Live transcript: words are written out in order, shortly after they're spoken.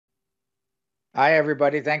Hi,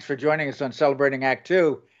 everybody. Thanks for joining us on Celebrating Act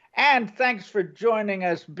Two. And thanks for joining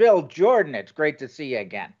us, Bill Jordan. It's great to see you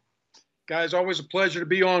again. Guys, always a pleasure to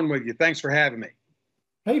be on with you. Thanks for having me.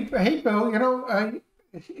 Hey, Bill.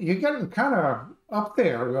 You're getting kind of up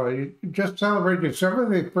there. You just celebrated your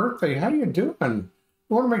 70th birthday. How you doing? I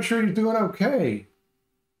want to make sure you're doing okay.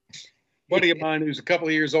 A buddy of mine who's a couple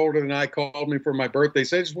of years older than I called me for my birthday.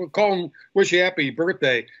 Says, "We'll call him, wish you happy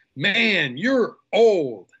birthday." Man, you're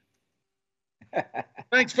old.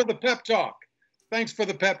 Thanks for the pep talk. Thanks for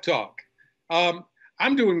the pep talk.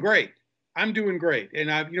 I'm doing great. I'm doing great, and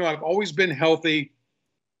I've always been healthy.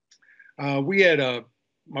 We had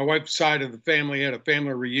my wife's side of the family had a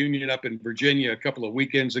family reunion up in Virginia a couple of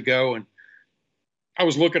weekends ago, and I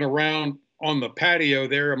was looking around on the patio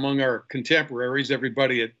there among our contemporaries,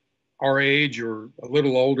 everybody at our age or a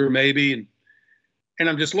little older maybe, and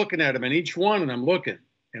I'm just looking at them, and each one, and I'm looking,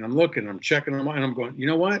 I'm checking them, and I'm going, you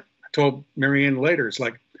know what? I told Marianne later, it's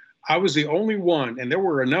like I was the only one, and there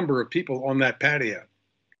were a number of people on that patio.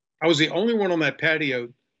 I was the only one on that patio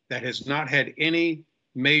that has not had any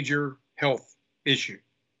major health issue.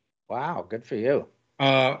 Wow, good for you.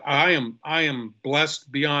 I am blessed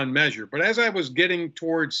beyond measure. But as I was getting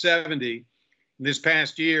towards 70 this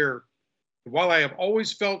past year, while I have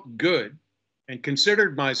always felt good and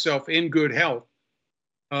considered myself in good health,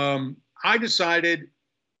 I decided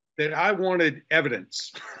that I wanted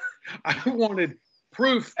evidence. I wanted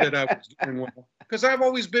proof that I was doing well. Because I've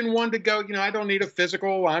always been one to go, I don't need a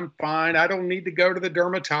physical. I'm fine. I don't need to go to the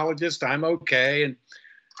dermatologist. I'm okay.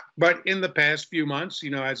 But in the past few months,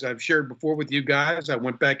 as I've shared before with you guys, I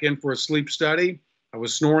went back in for a sleep study. I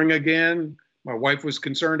was snoring again. My wife was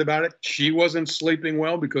concerned about it. She wasn't sleeping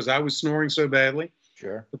well because I was snoring so badly.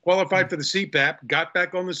 Sure. I qualified for the CPAP, got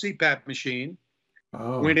back on the CPAP machine,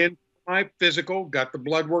 went in for my physical, got the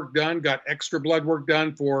blood work done, got extra blood work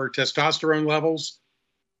done for testosterone levels.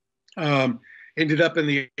 Ended up in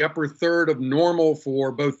the upper third of normal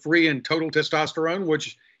for both free and total testosterone,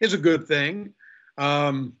 which is a good thing.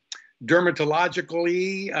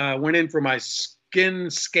 Dermatologically, went in for my skin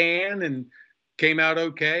scan and came out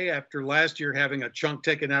okay after last year having a chunk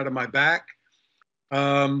taken out of my back.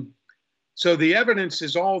 So the evidence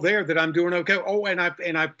is all there that I'm doing okay. Oh, and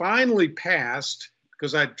I finally passed,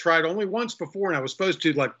 because I tried only once before and I was supposed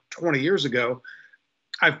to like 20 years ago.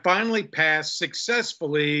 I finally passed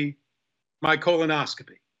successfully my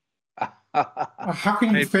colonoscopy. How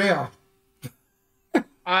can you fail?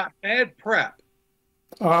 Bad prep.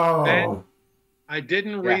 Oh. I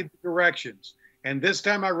didn't read the directions. And this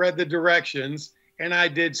time I read the directions and I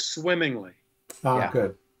did swimmingly. Oh,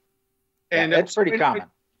 good. And it's pretty common.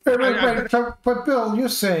 But Bill, you're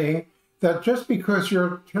saying that just because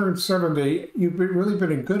you're turned 70, you've really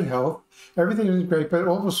been in good health, everything is great, but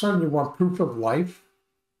all of a sudden you want proof of life?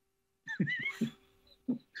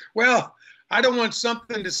 Well, I don't want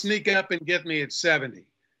something to sneak up and get me at 70.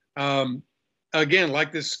 Again,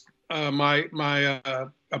 like this, my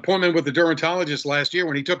appointment with the dermatologist last year,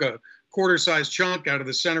 when he took a quarter-sized chunk out of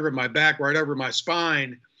the center of my back, right over my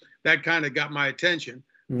spine, that kind of got my attention.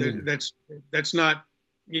 That's not,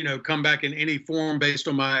 come back in any form based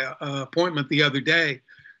on my appointment the other day.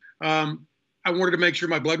 I wanted to make sure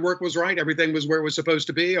my blood work was right. Everything was where it was supposed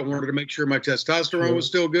to be. I wanted to make sure my testosterone was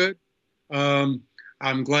still good.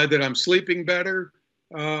 I'm glad that I'm sleeping better.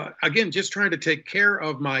 Again, just trying to take care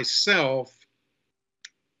of myself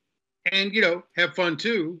and, have fun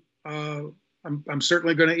too. I'm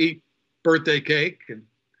certainly going to eat birthday cake and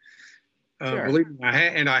believe me,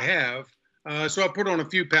 I have. So I put on a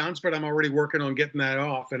few pounds, but I'm already working on getting that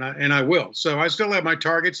off, and I will. So I still have my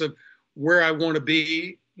targets of where I want to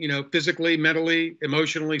be, physically, mentally,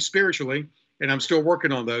 emotionally, spiritually, and I'm still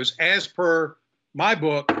working on those as per my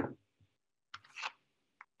book,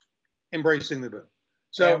 Embracing the Boom.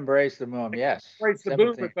 So embrace the boom, yes. Embrace the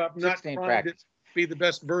boom if I'm not trying to be the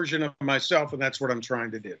best version of myself, and that's what I'm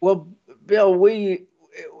trying to do. Well, Bill, we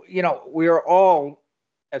are all,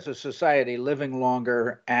 as a society, living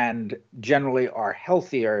longer and generally are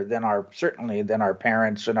healthier certainly than our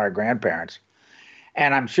parents and our grandparents.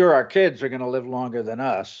 And I'm sure our kids are going to live longer than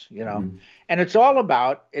us, And it's all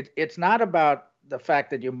about, it's not about the fact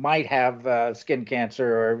that you might have skin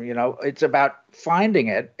cancer or, it's about finding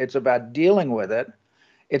it. It's about dealing with it.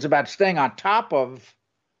 It's about staying on top of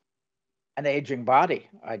an aging body,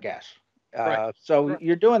 I guess. So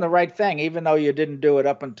you're doing the right thing, even though you didn't do it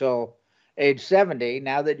up until age 70.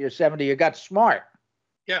 Now that you're 70, you got smart.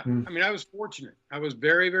 Yeah. I mean, I was fortunate. I was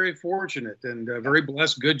very, very fortunate and very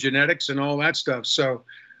blessed, good genetics and all that stuff. So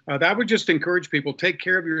that would just encourage people, take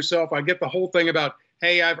care of yourself. I get the whole thing about,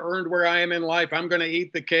 hey, I've earned where I am in life. I'm going to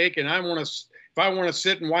eat the cake and I want to if I want to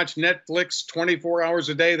sit and watch Netflix 24 hours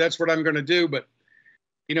a day, that's what I'm going to do. But,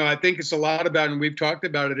 you know, I think it's a lot about, and we've talked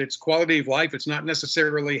about it, it's quality of life. It's not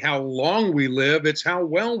necessarily how long we live, it's how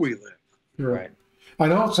well we live. Right.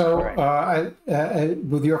 And also,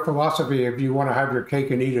 with your philosophy, if you want to have your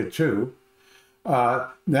cake and eat it too,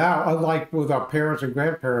 now, unlike with our parents and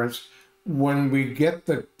grandparents, when we get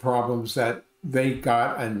the problems that they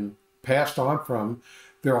got and passed on from,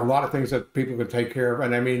 there are a lot of things that people can take care of.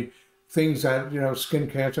 And I mean, things that, you know, skin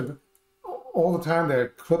cancer, all the time they're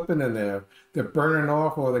clipping and they're burning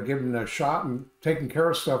off, or they're giving a shot and taking care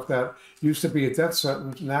of stuff that used to be a death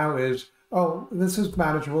sentence. Now is, oh, this is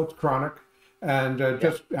manageable, it's chronic, and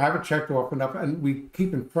just have it checked often enough, and we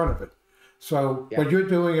keep in front of it. So what you're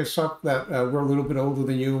doing is something that we're a little bit older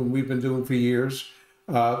than you, and we've been doing for years.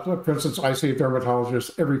 For instance, I see a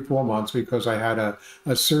dermatologist every 4 months because I had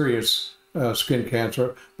a serious skin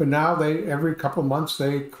cancer. But now every couple of months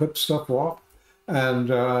they clip stuff off, and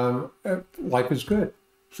life is good.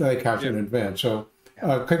 So they catch it in advance. So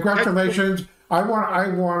congratulations. I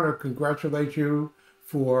want to congratulate you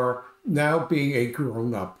for now being a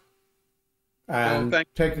grown up and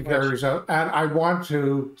taking care of yourself. And I want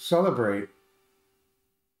to celebrate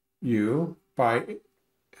you by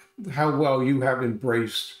how well you have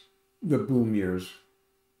embraced the boom years.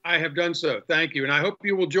 I have done so. Thank you. And I hope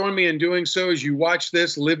you will join me in doing so as you watch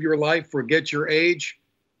this, live your life, forget your age,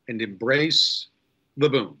 and embrace the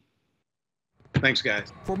boom. Thanks,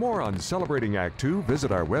 guys. For more on Celebrating Act Two,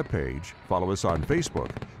 visit our webpage, follow us on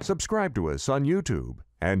Facebook, subscribe to us on YouTube,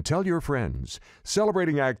 and tell your friends.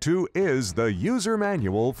 Celebrating Act Two is the user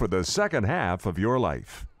manual for the second half of your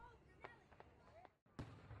life.